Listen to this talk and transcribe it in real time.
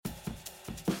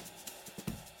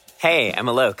Hey, I'm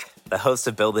Alok, the host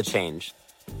of Build the Change,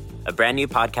 a brand new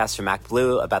podcast from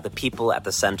MacBlue about the people at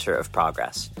the center of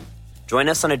progress. Join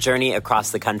us on a journey across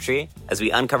the country as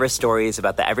we uncover stories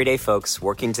about the everyday folks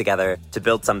working together to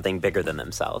build something bigger than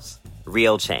themselves,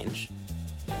 real change.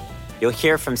 You'll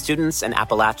hear from students in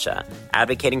Appalachia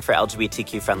advocating for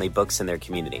LGBTQ-friendly books in their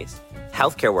communities,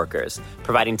 healthcare workers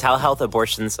providing telehealth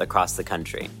abortions across the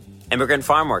country, immigrant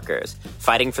farm workers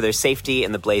fighting for their safety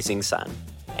in the blazing sun,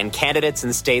 and candidates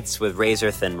in states with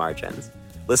razor-thin margins.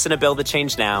 Listen to Build the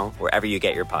Change now, wherever you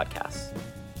get your podcasts.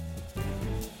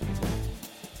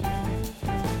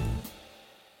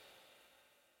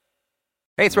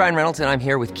 Hey, it's Ryan Reynolds, and I'm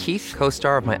here with Keith,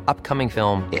 co-star of my upcoming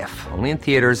film, If, only in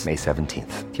theaters May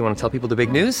 17th. Do you want to tell people the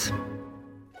big news?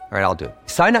 All right, I'll do it.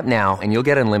 Sign up now and you'll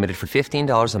get unlimited for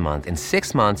 $15 a month and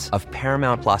 6 months of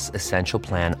Paramount Plus Essential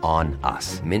Plan on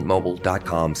us.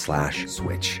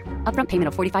 MintMobile.com/switch. Upfront payment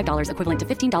of $45 equivalent to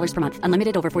 $15 per month.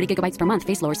 Unlimited over 40 gigabytes per month.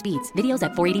 Face lower speeds. Videos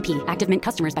at 480p. Active Mint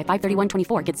customers by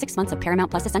 531.24 get 6 months of Paramount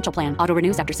Plus Essential Plan. Auto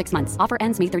renews after 6 months. Offer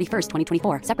ends May 31st,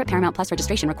 2024. Separate Paramount Plus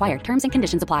registration required. Terms and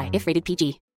conditions apply if rated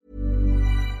PG.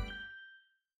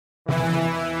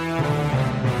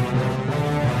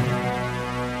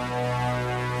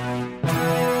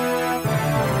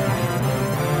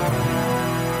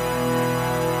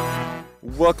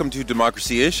 Welcome to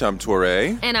Democracy-ish. I'm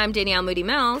Torre. And I'm Danielle Moody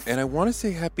Mills. And I want to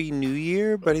say Happy New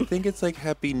Year, but I think it's like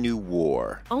Happy New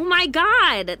War. Oh my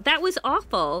God, that was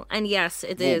awful. And yes,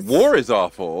 it is. War is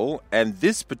awful. And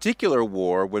this particular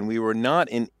war, when we were not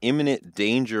in imminent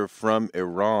danger from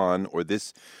Iran or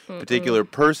this particular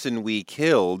person we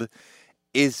killed,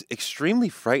 is extremely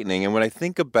frightening. And when I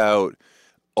think about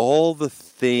all the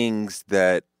things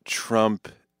that Trump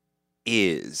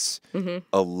is,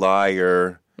 a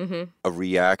liar, a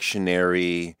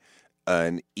reactionary,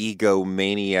 an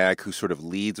egomaniac who sort of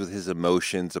leads with his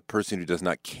emotions, a person who does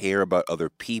not care about other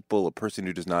people, a person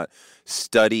who does not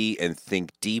study and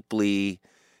think deeply.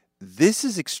 This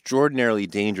is extraordinarily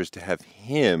dangerous to have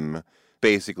him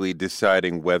basically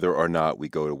deciding whether or not we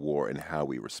go to war and how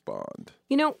we respond.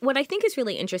 You know, what I think is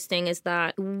really interesting is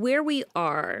that where we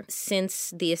are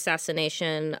since the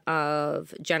assassination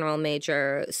of General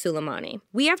Major Soleimani,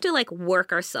 we have to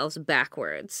work ourselves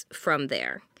backwards from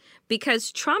there.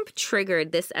 Because Trump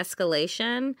triggered this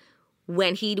escalation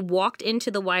when he walked into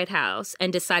the White House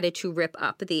and decided to rip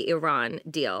up the Iran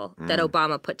deal that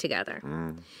Obama put together.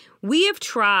 We have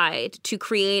tried to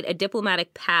create a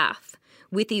diplomatic path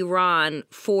with Iran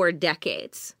for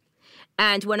decades.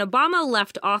 And when Obama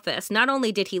left office, not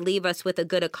only did he leave us with a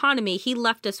good economy, he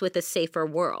left us with a safer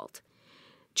world.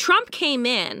 Trump came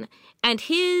in, and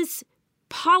his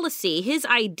policy, his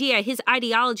idea, his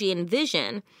ideology and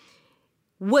vision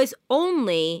was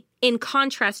only in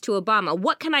contrast to Obama.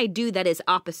 What can I do that is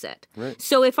opposite? Right.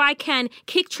 So if I can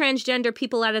kick transgender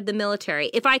people out of the military,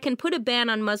 if I can put a ban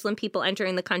on Muslim people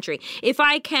entering the country, if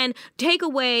I can take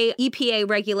away EPA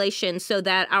regulations so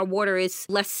that our water is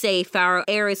less safe, our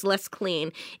air is less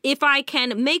clean, if I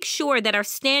can make sure that our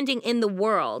standing in the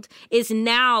world is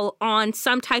now on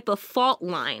some type of fault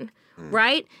line,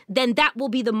 right? Then that will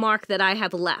be the mark that I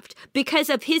have left. Because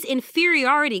of his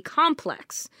inferiority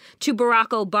complex to Barack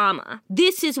Obama,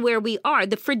 this is where we are.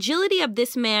 The fragility of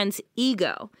this man's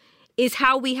ego is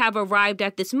how we have arrived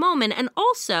at this moment. And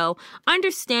also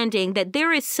understanding that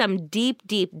there is some deep,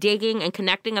 deep digging and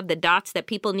connecting of the dots that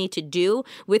people need to do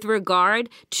with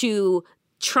regard to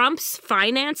Trump's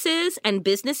finances and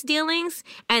business dealings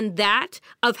and that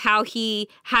of how he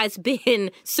has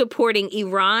been supporting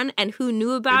Iran and who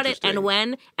knew about it and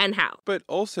when and how. But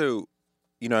also,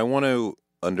 I want to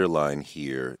underline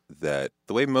here that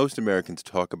the way most Americans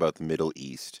talk about the Middle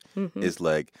East is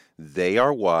like they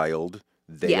are wild,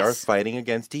 they are fighting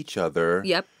against each other.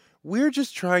 Yep. We're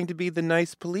just trying to be the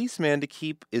nice policeman to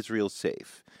keep Israel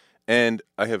safe. And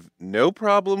I have no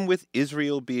problem with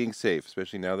Israel being safe,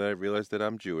 especially now that I realize that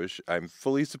I'm Jewish. I'm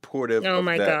fully supportive of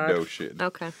that notion.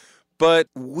 Okay. But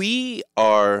we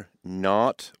are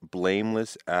not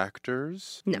blameless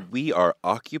actors. No. We are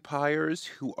occupiers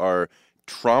who are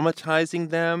traumatizing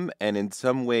them and in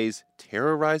some ways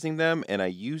terrorizing them. And I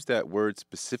use that word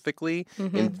specifically.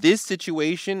 In this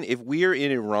situation, if we're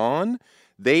in Iran,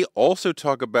 they also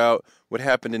talk about what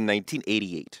happened in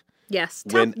 1988. Yes.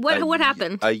 What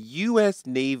happened? A U.S.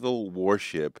 naval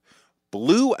warship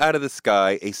blew out of the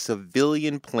sky a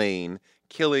civilian plane,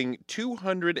 killing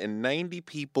 290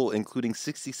 people, including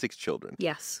 66 children.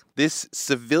 Yes. This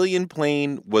civilian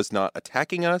plane was not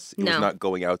attacking us. It was not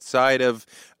going outside of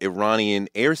Iranian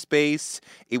airspace.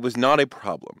 It was not a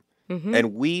problem.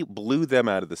 and we blew them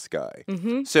out of the sky.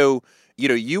 So,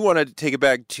 you want to take it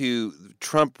back to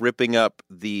Trump ripping up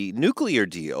the nuclear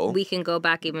deal. We can go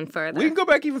back even further. We can go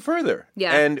back even further.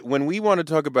 Yeah. And when we want to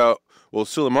talk about, well,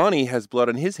 Soleimani has blood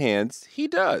on his hands, he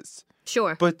does.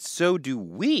 Sure. But so do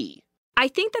we. I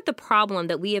think that the problem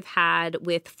that we have had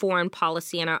with foreign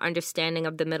policy and our understanding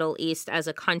of the Middle East as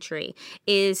a country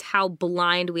is how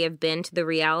blind we have been to the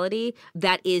reality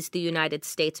that is the United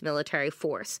States military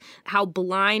force. How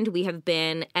blind we have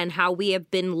been and how we have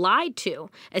been lied to.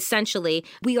 Essentially,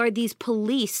 we are these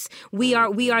police. We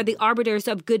are the arbiters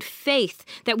of good faith,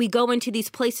 that we go into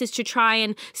these places to try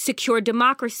and secure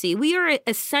democracy. We are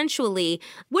essentially,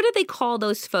 what do they call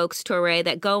those folks, Touré,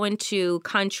 that go into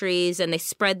countries and they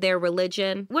spread their religion?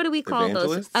 What do we call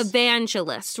those?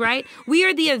 Evangelists, right? We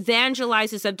are the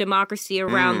evangelizers of democracy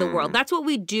around the world. That's what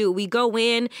we do. We go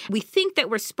in, we think that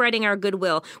we're spreading our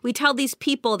goodwill. We tell these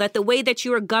people that the way that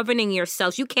you are governing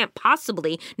yourselves, you can't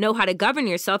possibly know how to govern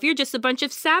yourself. You're just a bunch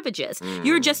of savages.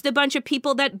 You're just a bunch of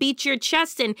people that beat your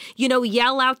chest and,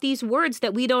 yell out these words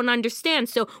that we don't understand.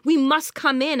 So we must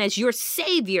come in as your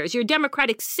saviors, your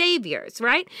democratic saviors,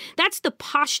 right? That's the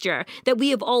posture that we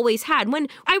have always had. When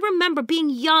I remember being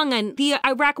young and the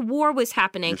Iraq War was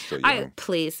happening. You're so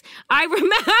young.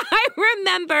 I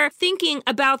remember thinking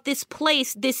about this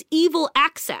place, this evil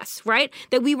axis, right?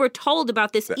 That we were told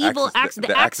about this evil axis,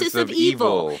 the axis of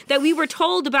evil. That we were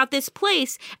told about this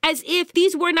place as if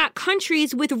these were not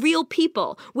countries with real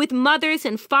people, with mothers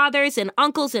and fathers and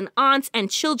uncles and aunts and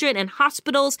children and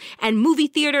hospitals and movie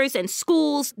theaters and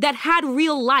schools that had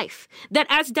real life. That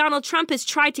as Donald Trump has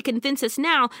tried to convince us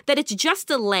now, that it's just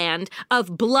a land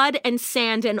of blood and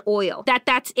sand and oil.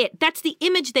 That's it. That's the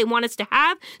image they want us to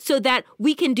have so that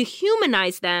we can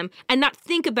dehumanize them and not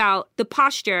think about the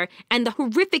posture and the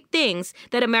horrific things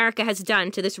that America has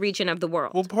done to this region of the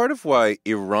world. Well, part of why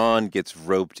Iran gets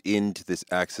roped into this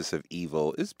axis of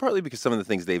evil is partly because some of the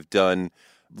things they've done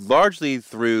largely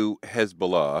through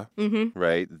Hezbollah,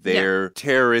 right? Their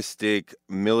terroristic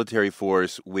military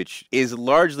force, which is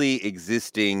largely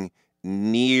existing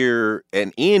near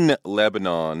and in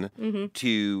Lebanon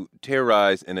to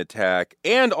terrorize and attack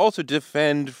and also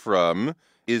defend from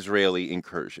Israeli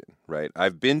incursion, right?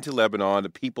 I've been to Lebanon.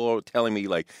 People are telling me,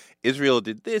 Israel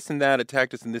did this and that,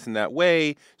 attacked us in this and that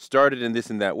way, started in this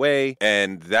and that way,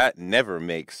 and that never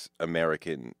makes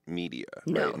American media,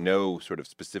 right? No sort of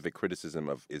specific criticism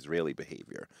of Israeli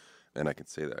behavior. And I can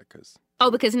say that because...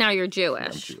 Oh, because now you're Jewish.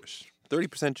 I'm Jewish.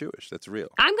 30% Jewish. That's real.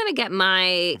 I'm going to get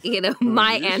my,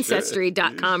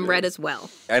 myancestry.com read as well.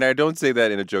 And I don't say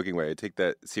that in a joking way. I take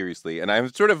that seriously. And I'm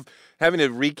sort of having to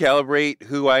recalibrate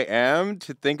who I am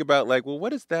to think about,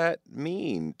 what does that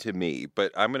mean to me?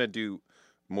 But I'm going to do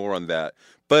more on that.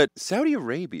 But Saudi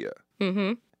Arabia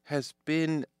has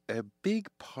been a big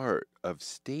part of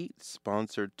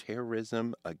state-sponsored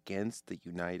terrorism against the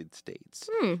United States.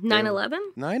 9/11?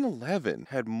 9/11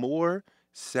 had more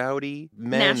Saudi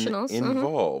men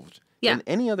involved than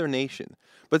any other nation.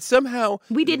 But somehow...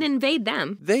 we didn't invade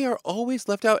them. They are always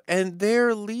left out, and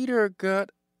their leader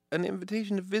got an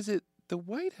invitation to visit the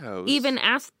White House. Even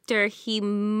after he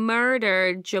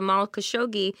murdered Jamal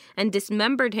Khashoggi and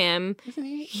dismembered him,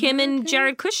 him and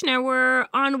Jared Kushner were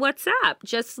on WhatsApp,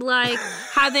 just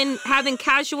having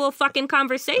casual fucking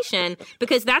conversation,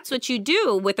 because that's what you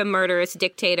do with a murderous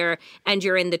dictator and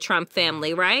you're in the Trump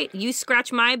family, right? You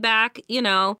scratch my back,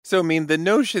 So, the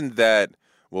notion that,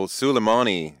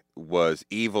 Soleimani was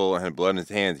evil and had blood in his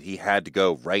hands, he had to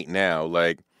go right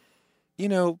now,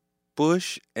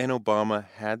 Bush and Obama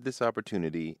had this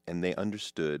opportunity and they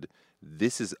understood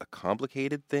this is a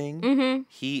complicated thing.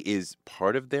 He is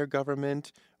part of their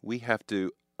government. We have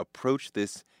to approach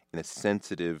this in a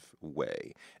sensitive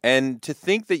way. And to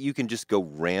think that you can just go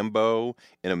Rambo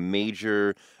in a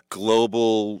major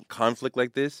global conflict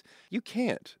like this, you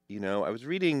can't. I was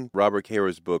reading Robert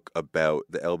Caro's book about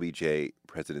the LBJ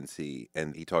presidency,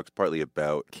 and he talks partly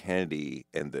about Kennedy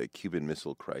and the Cuban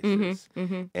Missile Crisis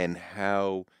and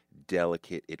how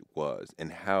delicate it was,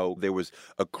 and how there was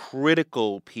a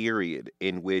critical period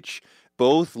in which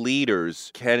both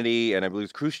leaders, Kennedy and I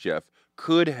believe Khrushchev,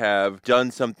 could have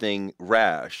done something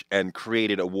rash and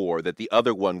created a war that the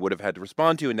other one would have had to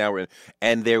respond to,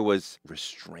 and there was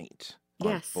restraint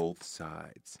on both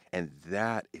sides. And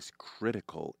that is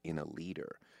critical in a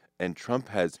leader. And Trump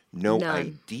has no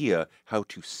idea how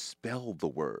to spell the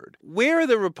word. Where are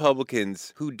the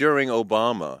Republicans who during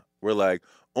Obama We're like,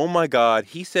 oh my God,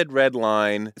 he said red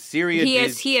line. Syria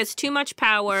He has too much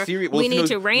power. We need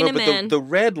to rein him in. The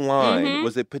red line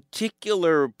was a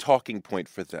particular talking point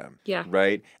for them. Yeah.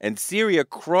 Right? And Syria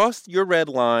crossed your red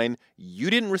line. You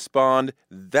didn't respond.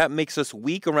 That makes us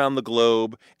weak around the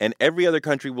globe. And every other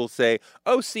country will say,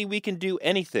 oh, see, we can do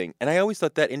anything. And I always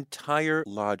thought that entire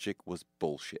logic was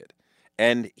bullshit.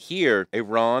 And here,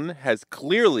 Iran has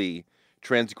clearly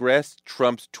transgressed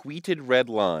Trump's tweeted red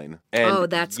line. And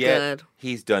that's yet good.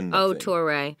 He's done nothing. Oh,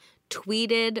 Touré.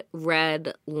 Tweeted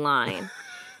red line.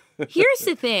 Here's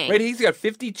the thing. Right, he's got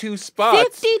 52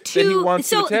 spots 52, that he wants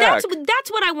to attack.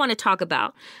 That's what I want to talk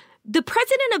about. The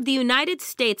President of the United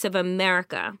States of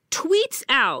America tweets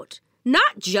out,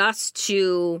 not just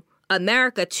to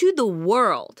America, to the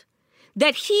world,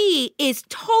 that he is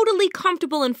totally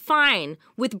comfortable and fine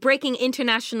with breaking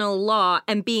international law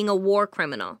and being a war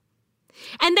criminal.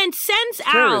 And then sends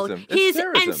out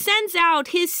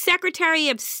his Secretary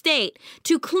of State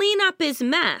to clean up his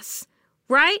mess,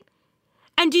 right?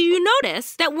 And do you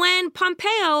notice that when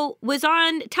Pompeo was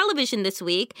on television this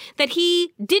week, that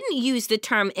he didn't use the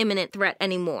term imminent threat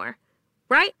anymore?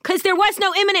 Right? Because there was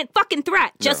no imminent fucking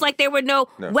threat. Just like there were no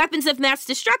weapons of mass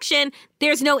destruction,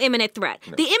 there's no imminent threat.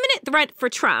 No. The imminent threat for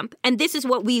Trump, and this is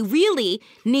what we really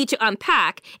need to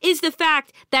unpack, is the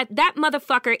fact that that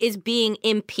motherfucker is being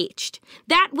impeached.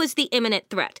 That was the imminent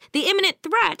threat. The imminent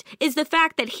threat is the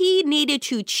fact that he needed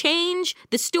to change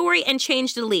the story and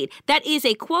change the lead. That is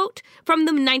a quote from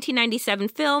the 1997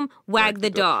 film Wag the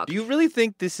Dog. Do you really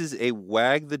think this is a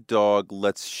wag the dog,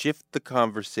 let's shift the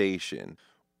conversation?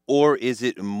 Or is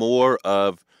it more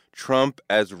of Trump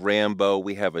as Rambo,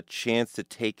 we have a chance to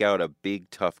take out a big,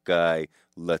 tough guy,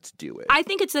 let's do it? I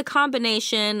think it's a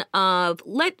combination of,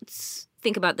 let's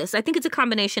think about this. I think it's a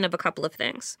combination of a couple of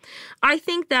things. I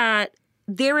think that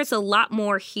there is a lot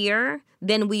more here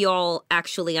than we all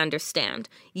actually understand.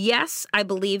 Yes, I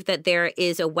believe that there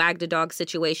is a wag the dog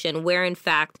situation where, in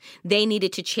fact, they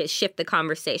needed to shift the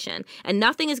conversation. And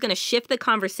nothing is going to shift the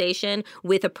conversation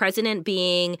with a president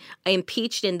being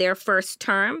impeached in their first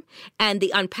term and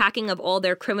the unpacking of all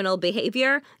their criminal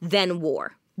behavior than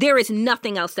war. There is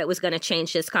nothing else that was going to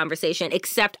change this conversation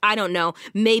except, I don't know,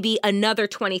 maybe another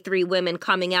 23 women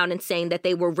coming out and saying that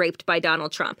they were raped by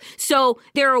Donald Trump. So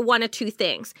there are one or two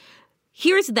things.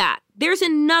 Here's that. There's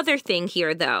another thing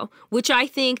here, though, which I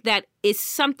think that is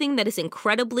something that is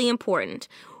incredibly important,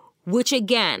 which,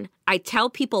 again, I tell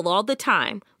people all the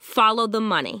time, follow the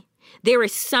money. There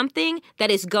is something that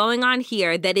is going on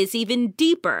here that is even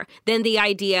deeper than the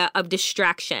idea of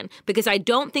distraction, because I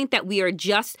don't think that we are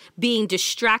just being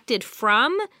distracted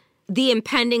from the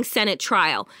impending Senate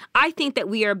trial. I think that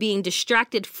we are being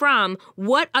distracted from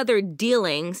what other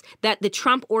dealings that the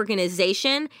Trump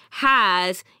organization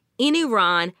has in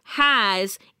Iran,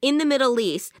 has in the Middle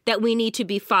East that we need to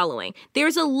be following.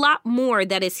 There's a lot more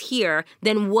that is here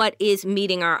than what is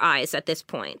meeting our eyes at this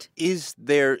point. Is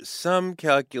there some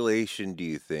calculation, do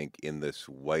you think, in this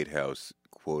White House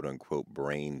quote-unquote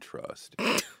brain trust?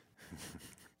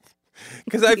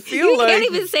 Because I feel you like... You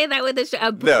can't even say that with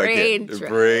a brain trust.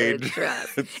 Brain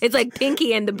trust. It's like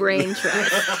Pinky and the Brain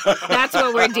Trust. That's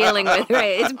what we're dealing with,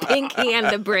 right? It's Pinky and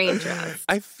the Brain Trust.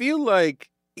 I feel like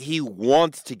he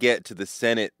wants to get to the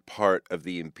Senate part of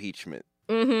the impeachment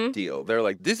deal. They're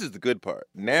like, this is the good part.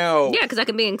 Now... Yeah, because I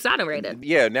can be exonerated.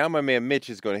 Yeah, now my man Mitch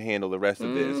is going to handle the rest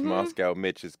of this. Moscow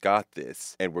Mitch has got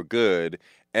this, and we're good.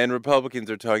 And Republicans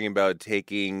are talking about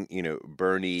taking,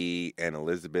 Bernie and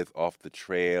Elizabeth off the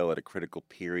trail at a critical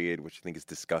period, which I think is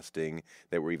disgusting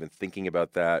that we're even thinking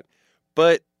about that.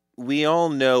 But we all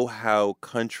know how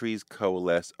countries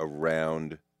coalesce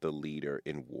around the leader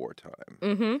in wartime.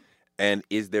 Mm-hmm. And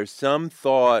is there some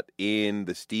thought in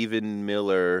the Stephen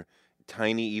Miller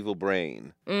tiny evil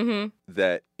brain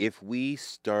that if we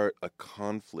start a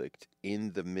conflict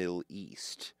in the Middle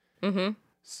East,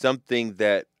 something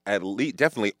that at least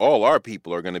definitely all our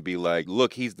people are going to be like,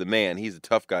 look, he's the man, he's a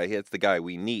tough guy, that's the guy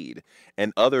we need.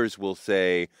 And others will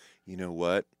say, you know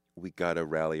what? We got to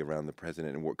rally around the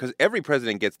president in war. Because every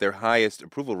president gets their highest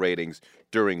approval ratings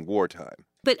during wartime.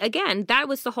 But again, that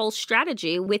was the whole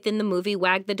strategy within the movie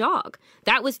Wag the Dog.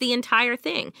 That was the entire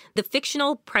thing. The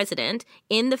fictional president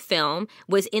in the film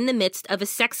was in the midst of a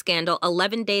sex scandal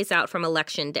 11 days out from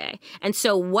Election Day. And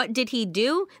so what did he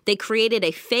do? They created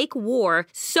a fake war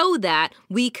so that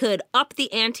we could up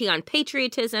the ante on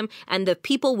patriotism and the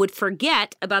people would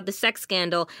forget about the sex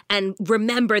scandal and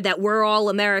remember that we're all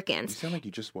Americans. You sound like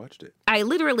you just watched it. I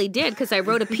literally did because I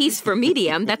wrote a piece for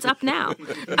Medium that's up now.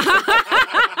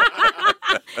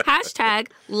 Hashtag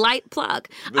light plug.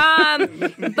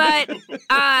 But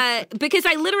because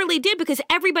I literally did, because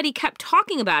everybody kept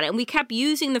talking about it and we kept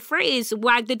using the phrase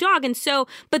wag the dog. And so,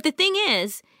 but the thing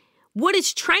is, what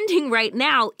is trending right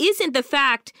now isn't the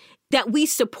fact that we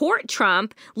support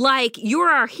Trump, like you're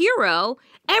our hero.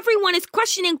 Everyone is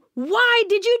questioning, why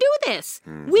did you do this?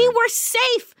 We were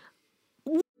safe.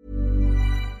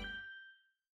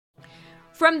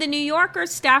 From The New Yorker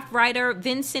staff writer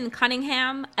Vincent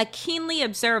Cunningham, a keenly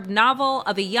observed novel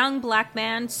of a young black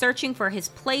man searching for his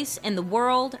place in the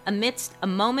world amidst a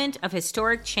moment of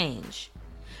historic change.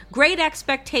 Great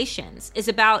Expectations is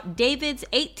about David's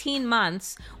 18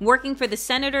 months working for the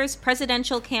senator's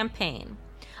presidential campaign.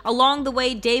 Along the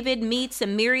way, David meets a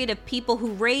myriad of people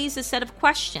who raise a set of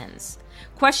questions.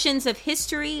 Questions of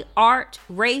history, art,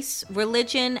 race,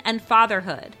 religion, and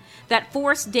fatherhood that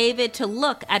force David to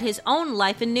look at his own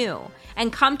life anew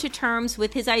and come to terms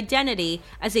with his identity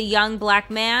as a young black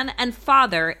man and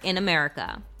father in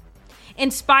America.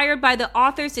 Inspired by the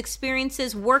author's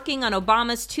experiences working on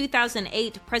Obama's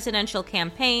 2008 presidential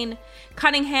campaign,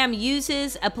 Cunningham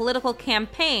uses a political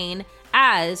campaign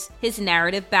as his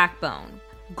narrative backbone.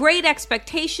 Great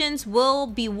Expectations will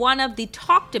be one of the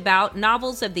talked-about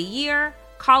novels of the year,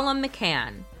 Colum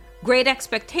McCann. Great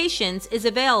Expectations is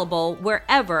available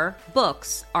wherever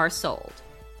books are sold.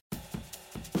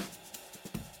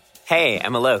 Hey,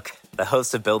 I'm Alok, the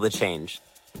host of Build the Change,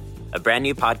 a brand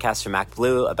new podcast from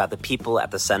MacBlue about the people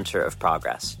at the center of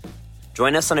progress.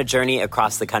 Join us on a journey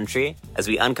across the country as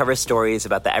we uncover stories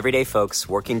about the everyday folks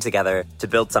working together to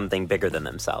build something bigger than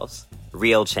themselves.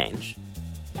 Real change.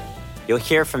 You'll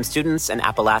hear from students in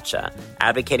Appalachia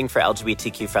advocating for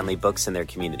LGBTQ-friendly books in their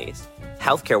communities,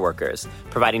 healthcare workers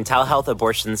providing telehealth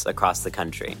abortions across the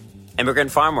country,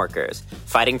 immigrant farm workers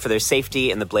fighting for their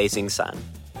safety in the blazing sun,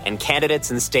 and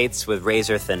candidates in states with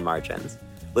razor-thin margins.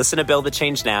 Listen to Build the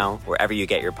Change now, wherever you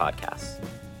get your podcasts.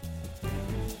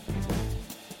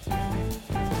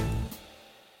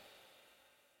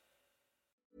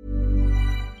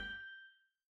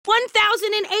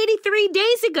 1,083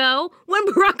 days ago, when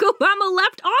Barack Obama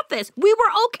left office, we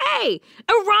were okay.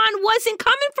 Iran wasn't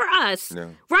coming for us,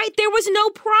 right? There was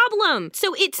no problem.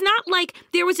 So it's not like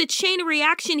there was a chain of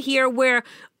reaction here where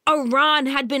Iran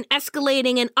had been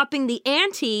escalating and upping the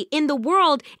ante in the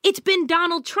world. It's been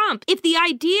Donald Trump. If the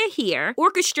idea here,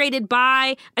 orchestrated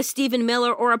by a Stephen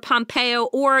Miller or a Pompeo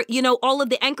or, all of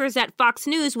the anchors at Fox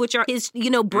News, which are his,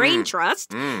 brain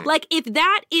trust, like if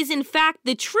that is in fact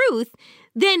the truth,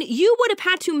 then you would have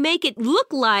had to make it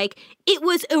look like it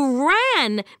was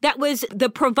Iran that was the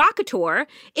provocateur.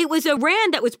 It was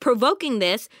Iran that was provoking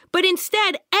this. But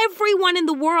instead, everyone in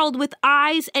the world with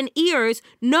eyes and ears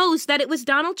knows that it was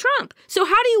Donald Trump. So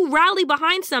how do you rally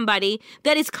behind somebody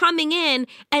that is coming in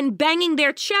and banging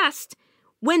their chest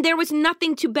when there was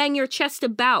nothing to bang your chest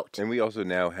about? And we also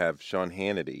now have Sean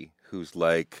Hannity, who's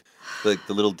like the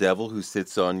little devil who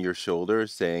sits on your shoulder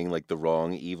saying like the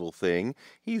wrong evil thing.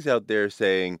 He's out there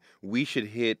saying we should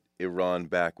hit Iran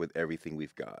back with everything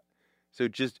we've got. So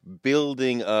just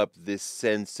building up this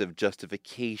sense of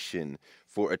justification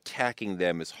for attacking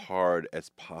them as hard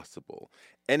as possible.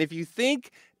 And if you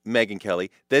think, Megyn Kelly,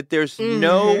 that there's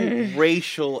no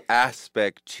racial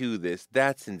aspect to this,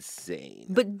 that's insane.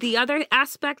 But the other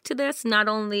aspect to this, not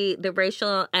only the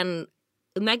racial, and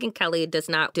Megyn Kelly does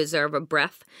not deserve a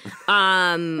breath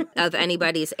of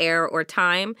anybody's air or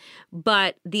time.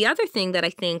 But the other thing that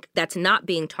I think that's not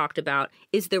being talked about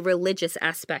is the religious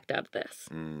aspect of this.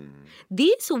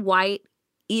 These white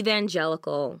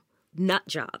evangelical nut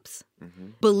jobs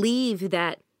believe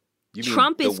that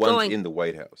Trump is going in the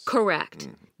White House. Correct.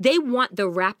 They want the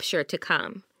rapture to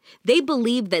come. They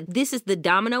believe that this is the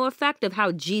domino effect of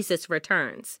how Jesus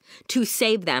returns to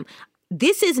save them.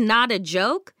 This is not a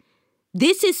joke.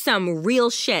 This is some real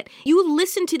shit. You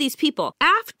listen to these people.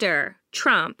 After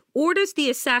Trump orders the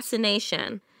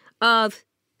assassination of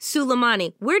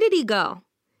Soleimani, where did he go?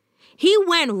 He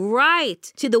went right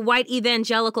to the white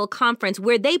evangelical conference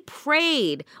where they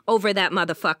prayed over that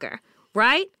motherfucker,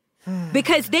 right?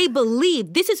 Because they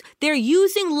believe they're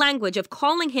using language of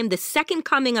calling him the second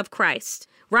coming of Christ,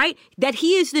 right? That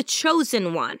he is the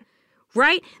chosen one,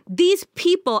 right? These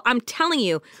people, I'm telling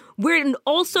you, we're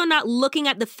also not looking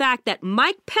at the fact that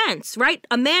Mike Pence, right?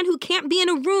 A man who can't be in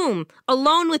a room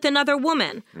alone with another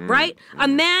woman, right? A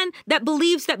man that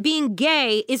believes that being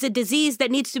gay is a disease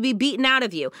that needs to be beaten out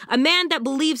of you. A man that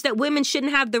believes that women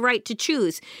shouldn't have the right to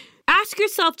choose. Ask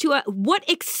yourself what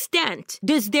extent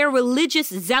does their religious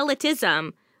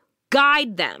zealotism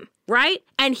guide them, right?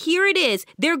 And here it is.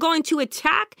 They're going to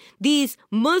attack these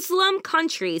Muslim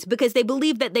countries because they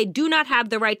believe that they do not have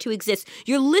the right to exist.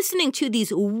 You're listening to these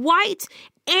white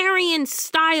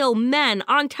Aryan-style men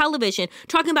on television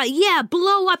talking about,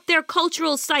 blow up their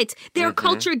cultural sites. Their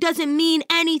culture doesn't mean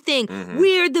anything.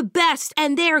 We're the best,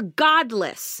 and they're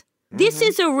godless. This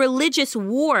is a religious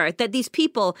war that these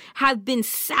people have been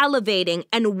salivating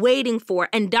and waiting for.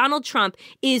 And Donald Trump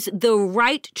is the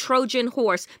right Trojan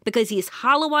horse because he's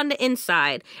hollow on the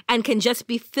inside and can just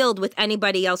be filled with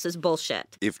anybody else's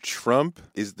bullshit. If Trump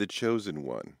is the chosen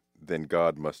one, then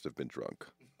God must have been drunk.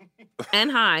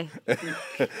 And high.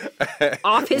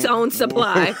 Off his own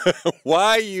supply.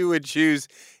 Why you would choose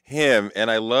him? And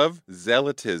I love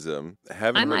zealotism.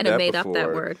 I might have made up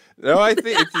that word. No, I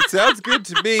think it sounds good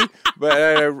to me, but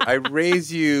I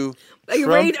raise you.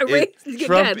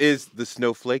 Trump is the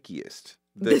snowflakiest.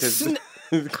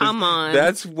 Come on.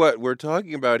 That's what we're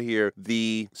talking about here.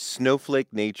 The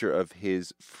snowflake nature of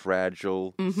his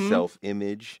fragile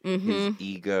self-image, his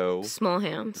ego. Small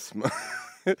hands.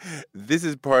 This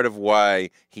is part of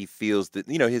why he feels that,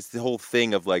 his whole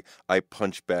thing of like, I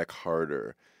punch back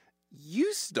harder.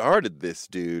 You started this,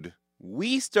 dude.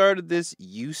 We started this,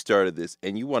 you started this,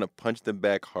 and you want to punch them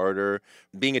back harder,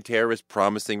 being a terrorist,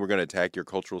 promising we're going to attack your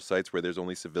cultural sites where there's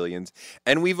only civilians.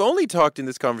 And we've only talked in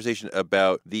this conversation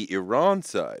about the Iran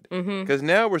side, because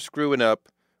now we're screwing up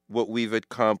what we've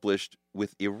accomplished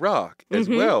with Iraq as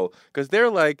well, because they're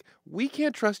like, we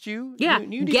can't trust you. Yeah,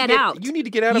 you get out. You need to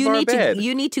get out of our bed.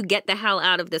 You need to get the hell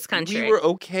out of this country. We were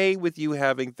okay with you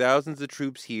having thousands of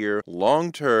troops here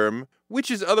long term, which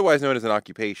is otherwise known as an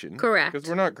occupation. Correct. Because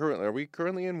we're not currently. Are we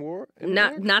currently in war?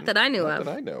 Not that I knew of. Not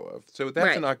that I know of. So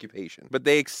that's an occupation. But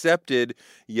they accepted,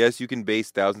 yes, you can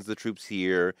base thousands of troops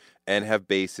here and have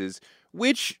bases,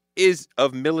 which is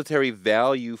of military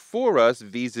value for us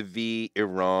vis-a-vis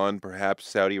Iran, perhaps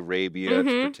Saudi Arabia,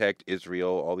 to protect Israel,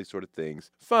 all these sort of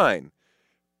things. Fine.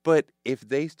 But if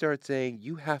they start saying,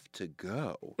 you have to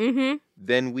go,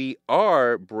 then we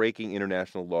are breaking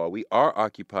international law. We are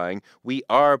occupying. We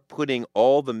are putting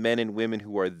all the men and women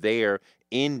who are there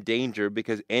in danger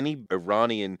because any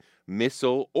Iranian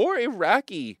missile or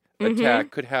Iraqi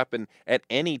attack could happen at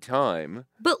any time.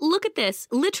 But look at this.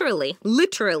 Literally,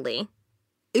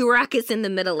 Iraq is in the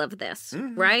middle of this,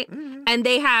 right? And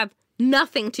they have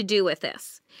nothing to do with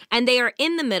this. And they are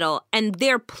in the middle, and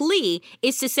their plea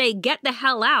is to say, get the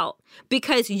hell out,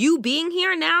 because you being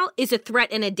here now is a threat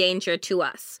and a danger to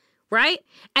us, right?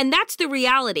 And that's the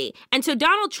reality. And so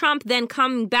Donald Trump then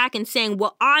coming back and saying,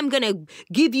 well, I'm going to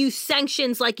give you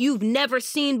sanctions like you've never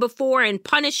seen before and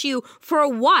punish you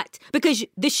for what? Because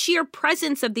the sheer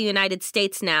presence of the United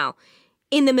States now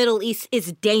in the Middle East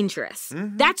is dangerous.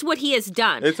 That's what he has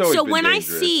done. So when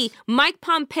dangerous. I see Mike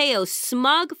Pompeo's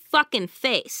smug fucking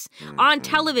face on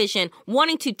television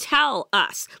wanting to tell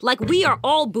us, like we are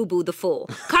all boo-boo the fool,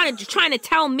 kind of trying to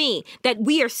tell me that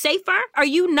we are safer, are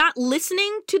you not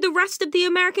listening to the rest of the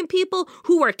American people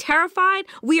who are terrified?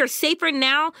 We are safer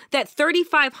now that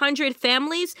 3,500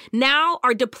 families now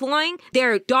are deploying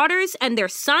their daughters and their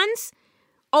sons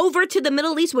over to the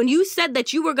Middle East when you said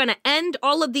that you were going to end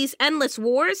all of these endless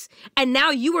wars, and now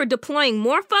you are deploying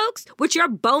more folks with your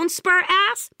bone spur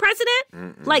ass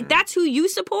president? Like, that's who you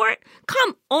support?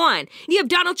 Come on. You have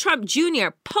Donald Trump Jr.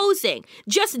 posing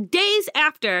just days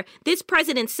after this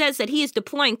president says that he is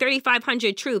deploying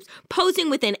 3,500 troops, posing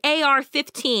with an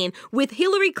AR-15 with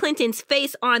Hillary Clinton's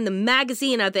face on the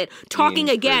magazine of it, talking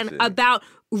again about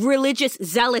religious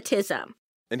zealotism.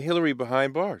 And Hillary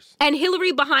behind bars. And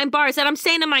I'm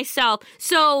saying to myself,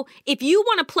 so if you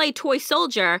want to play toy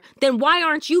soldier, then why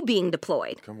aren't you being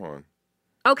deployed? Come on.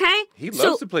 Okay? He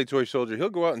loves to play toy soldier. He'll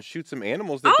go out and shoot some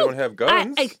animals that don't have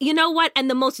guns. You know what? And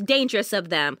the most dangerous of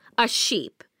them, a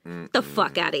sheep. The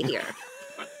fuck out of here.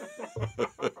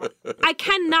 I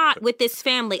cannot with this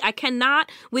family. I cannot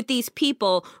with these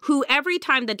people who every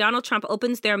time that Donald Trump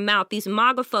opens their mouth, these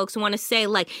MAGA folks want to say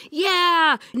like,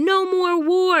 yeah, no more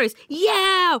wars.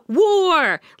 Yeah,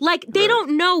 war. Like they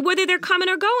don't know whether they're coming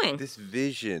or going. This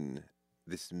vision,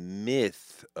 this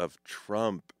myth of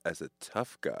Trump as a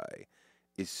tough guy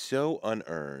is so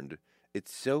unearned.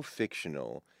 It's so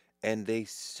fictional. And they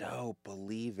so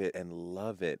believe it and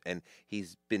love it. And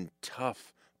he's been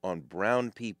tough on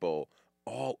brown people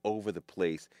all over the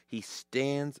place. He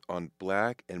stands on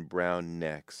black and brown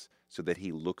necks so that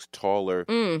he looks taller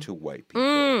to white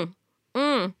people.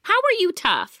 How are you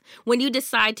tough when you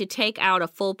decide to take out a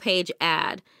full-page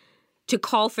ad to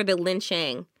call for the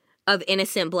lynching of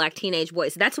innocent black teenage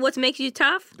boys? That's what makes you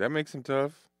tough? That makes him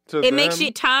tough. It makes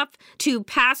you tough to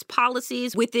pass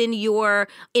policies within your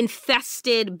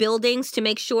infested buildings to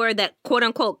make sure that, quote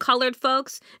unquote, colored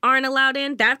folks aren't allowed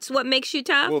in. That's what makes you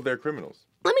tough. Well, they're criminals.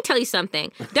 Let me tell you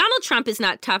something. Donald Trump is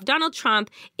not tough. Donald Trump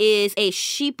is a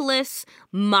sheepless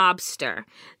mobster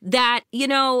that,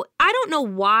 I don't know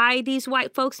why these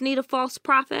white folks need a false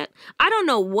prophet. I don't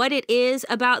know what it is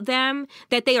about them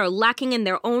that they are lacking in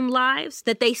their own lives,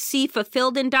 that they see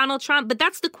fulfilled in Donald Trump. But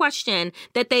that's the question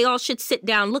that they all should sit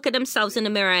down, look at themselves in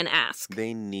the mirror and ask.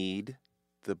 They need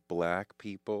the black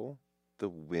people, the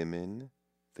women,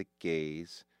 the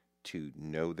gays to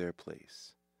know their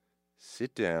place.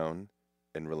 Sit down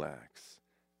and relax.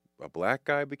 A black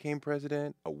guy became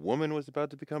president. A woman was about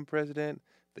to become president.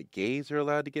 The gays are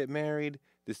allowed to get married.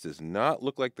 This does not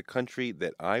look like the country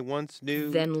that I once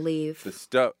knew. Then leave. The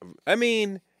stuff. I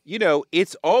mean,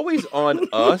 it's always on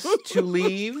us to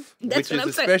leave, which is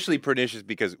especially pernicious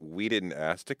because we didn't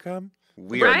ask to come.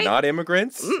 We are not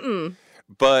immigrants. Mm-mm.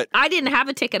 But I didn't have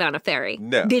a ticket on a ferry.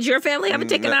 No. Did your family have a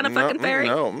ticket on a fucking ferry?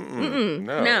 No.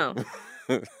 No.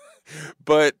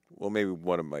 But, well, maybe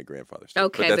one of my grandfathers did.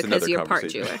 Okay, but that's because you're part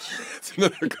conversation. Jewish. That's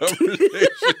another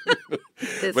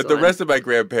conversation. But the rest of my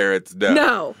grandparents, no.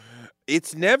 No.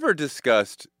 It's never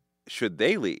discussed, should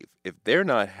they leave if they're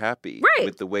not happy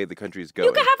with the way the country is going.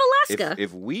 You can have Alaska.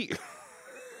 If we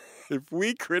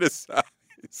criticize.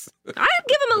 I'd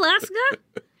give them Alaska.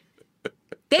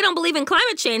 They don't believe in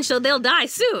climate change, so they'll die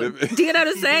soon. Do you know what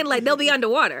I'm saying? Like, they'll be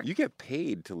underwater. You get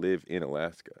paid to live in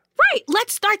Alaska. Right.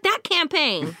 Let's start that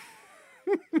campaign.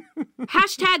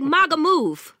 Hashtag MAGA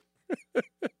move.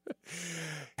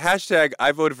 Hashtag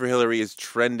I voted for Hillary is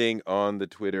trending on the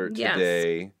Twitter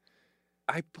today.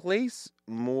 I place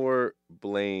more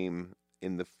blame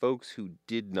in the folks who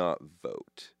did not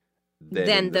vote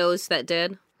than those that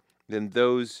did. Than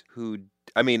those who,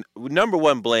 number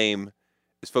one blame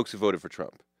is folks who voted for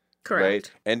Trump. Correct.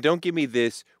 Right? And don't give me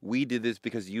this, we did this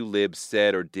because you libs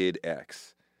said or did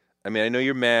X. I know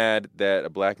you're mad that a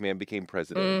black man became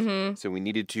president, so we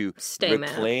needed to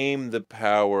reclaim the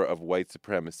power of white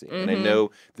supremacy. Mm-hmm. And I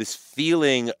know this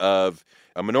feeling of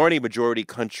a minority-majority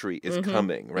country is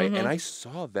coming, right? And I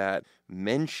saw that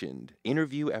mentioned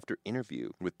interview after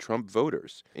interview with Trump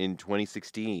voters in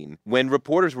 2016 when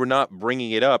reporters were not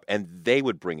bringing it up and they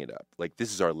would bring it up. Like,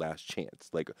 this is our last chance.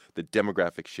 Like, the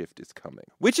demographic shift is coming.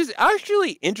 Which is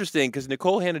actually interesting because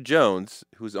Nicole Hannah-Jones,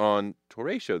 who's on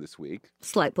Torre's show this week.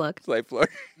 Slight plug.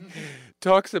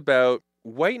 Talks about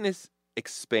whiteness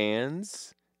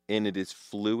expands and it is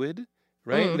fluid.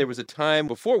 Right? There was a time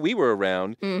before we were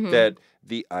around that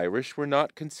the Irish were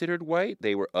not considered white.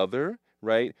 They were other,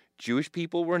 right? Jewish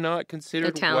people were not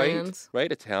considered Italians. White,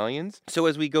 right? Italians. So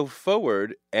as we go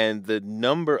forward and the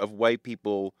number of white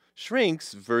people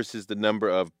shrinks versus the number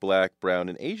of black, brown,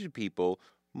 and Asian people,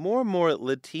 more and more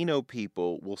Latino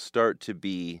people will start to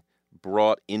be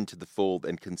brought into the fold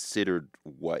and considered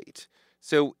white.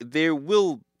 So there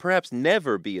will perhaps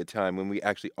never be a time when we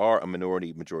actually are a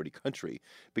minority-majority country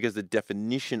because the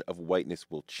definition of whiteness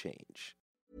will change.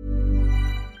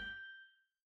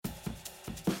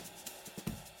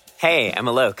 Hey, I'm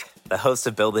Alok, the host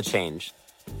of Build the Change,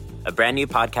 a brand new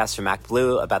podcast from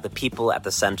MacBlue about the people at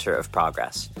the center of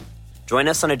progress. Join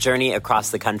us on a journey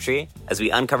across the country as we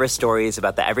uncover stories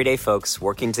about the everyday folks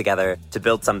working together to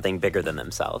build something bigger than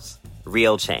themselves.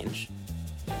 Real change.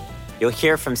 You'll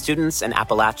hear from students in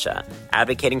Appalachia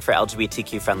advocating for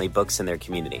LGBTQ-friendly books in their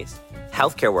communities,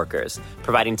 healthcare workers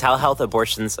providing telehealth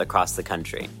abortions across the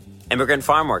country, immigrant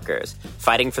farm workers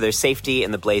fighting for their safety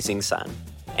in the blazing sun,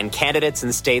 and candidates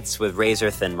in states with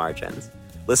razor-thin margins.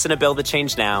 Listen to Build the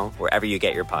Change now, wherever you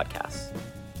get your podcasts.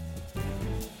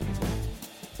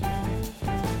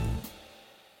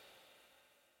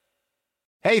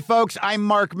 Hey, folks, I'm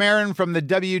Mark Maron from the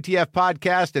WTF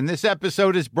Podcast, and this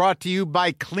episode is brought to you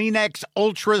by Kleenex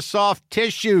Ultra Soft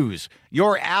Tissues,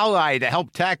 your ally to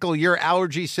help tackle your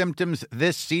allergy symptoms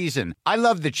this season. I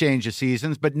love the change of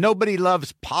seasons, but nobody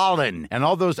loves pollen and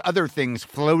all those other things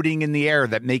floating in the air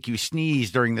that make you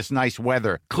sneeze during this nice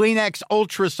weather. Kleenex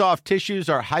Ultra Soft Tissues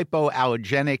are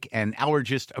hypoallergenic and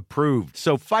allergist approved,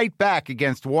 so fight back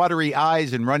against watery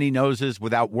eyes and runny noses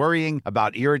without worrying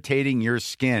about irritating your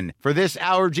skin. For this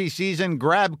allergy season,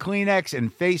 grab Kleenex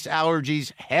and face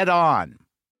allergies head on.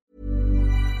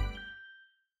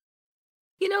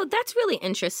 That's really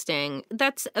interesting.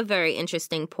 That's a very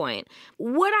interesting point.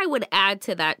 What I would add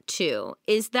to that, too,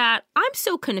 is that I'm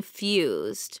so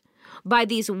confused by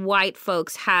these white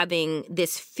folks having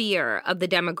this fear of the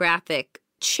demographic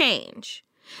change.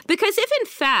 Because if, in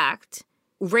fact,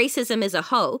 racism is a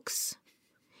hoax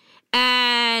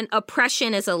and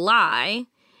oppression is a lie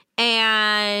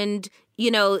and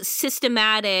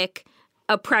systematic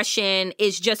oppression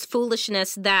is just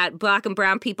foolishness that Black and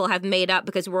brown people have made up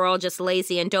because we're all just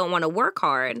lazy and don't want to work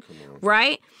hard,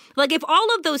 right? Like if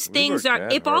all of those things are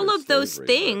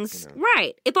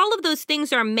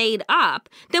made up,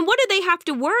 then what do they have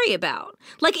to worry about?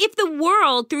 Like if the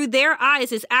world through their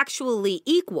eyes is actually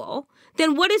equal,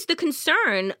 then what is the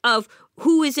concern of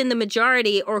who is in the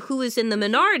majority or who is in the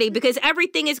minority? Because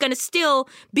everything is going to still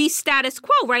be status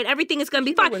quo, right? Everything is going to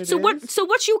be fine. So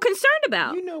what's you concerned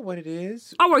about? You know what it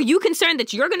is. Oh, are you concerned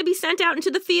that you're going to be sent out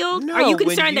into the field? No, are you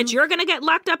concerned that you're going to get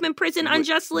locked up in prison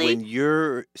unjustly? When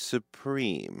you're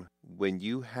supreme, when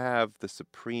you have the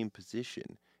supreme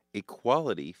position,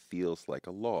 equality feels like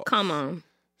a loss. Come on.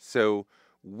 So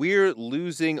we're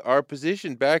losing our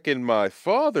position. Back in my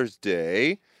father's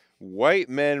day, white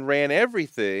men ran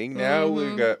everything. Now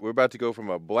we're about to go from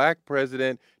a Black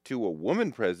president to a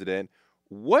woman president.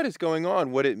 What is going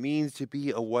on? What it means to be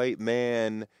a white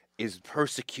man is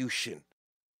persecution.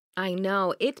 I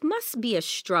know. It must be a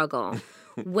struggle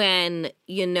when,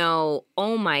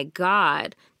 oh my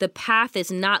God, the path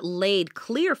is not laid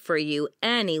clear for you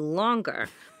any longer.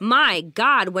 My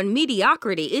God, when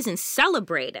mediocrity isn't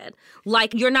celebrated,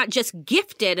 like you're not just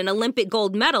gifted an Olympic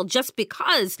gold medal just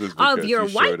because of your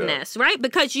whiteness, right?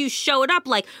 Because you showed up.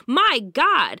 Like, my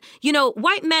God,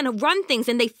 white men run things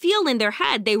and they feel in their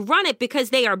head. They run it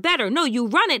because they are better. No, you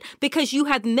run it because you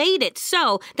have made it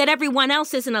so that everyone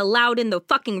else isn't allowed in the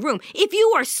fucking room. If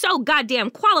you are so goddamn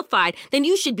qualified, then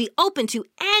you should be open to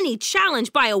any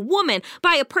challenge by a woman,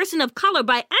 by a person of color,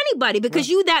 by anybody, because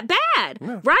you that bad,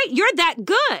 right? You're that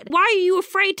good. Why are you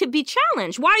afraid to be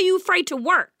challenged? Why are you afraid to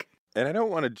work? And I don't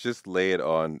want to just lay it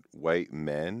on white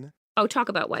men. Oh, talk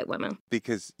about white women.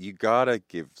 Because you gotta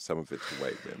give some of it to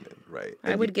white women, right?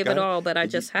 I would give it all, but I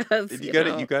just have. You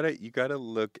gotta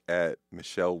look at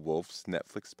Michelle Wolf's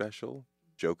Netflix special,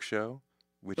 Joke Show,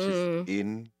 which is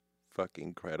fucking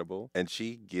incredible. And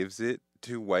she gives it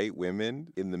to white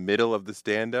women in the middle of the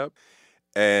stand-up.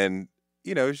 And,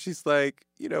 she's like,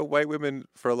 white women,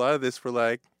 for a lot of this, were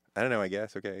like, I don't know, I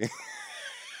guess, okay.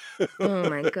 Oh,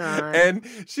 my God. And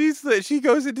she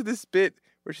goes into this bit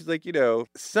where she's like,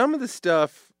 some of the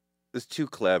stuff is too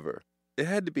clever. It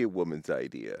had to be a woman's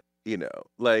idea,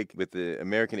 like with the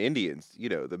American Indians,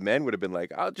 the men would have been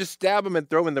like, I'll just stab them and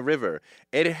throw them in the river.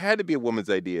 And it had to be a woman's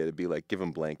idea to be like, give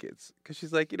them blankets. Because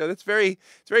she's like, it's very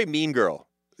Mean Girl.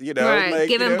 Right, like,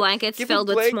 give them blankets filled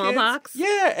with smallpox.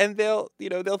 Yeah, and they'll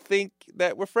think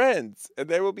that we're friends. And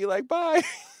they will be like, bye.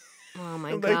 Oh,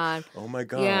 my God. Oh, my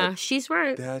God. Yeah, she's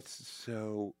right. That's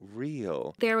so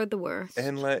real. They're the worst.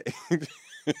 And like...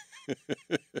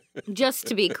 Just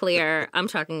to be clear, I'm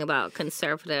talking about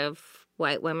conservative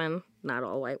white women, not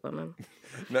all white women.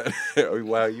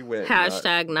 Wow, you went.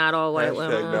 Hashtag not all white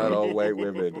women. Hashtag not all white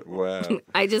women. Wow.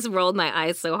 I just rolled my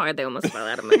eyes so hard they almost fell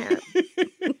out of my head.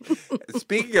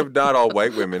 Speaking of not all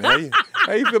white women,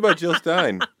 how you feel about Jill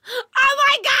Stein? Oh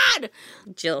my God!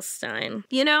 Jill Stein.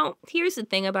 Here's the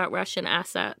thing about Russian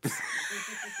assets.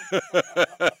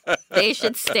 They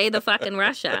should stay the fucking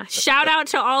Russia. Shout out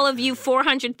to all of you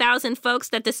 400,000 folks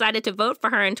that decided to vote for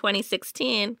her in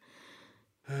 2016.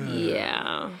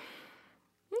 Yeah.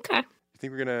 Okay. You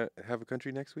think we're going to have a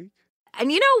country next week? And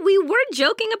we were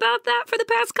joking about that for the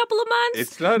past couple of months.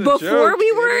 It's not a before joke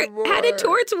we were anymore. headed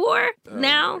towards war. Oh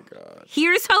now,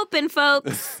 here's hoping,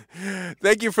 folks.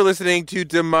 Thank you for listening to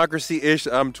Democracy-ish.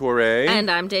 I'm Touré. And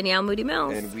I'm Danielle Moody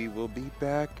Mills. And we will be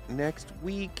back next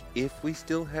week if we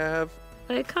still have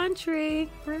a country.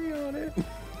 Pray on it.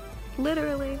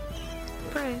 Literally.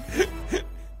 Pray.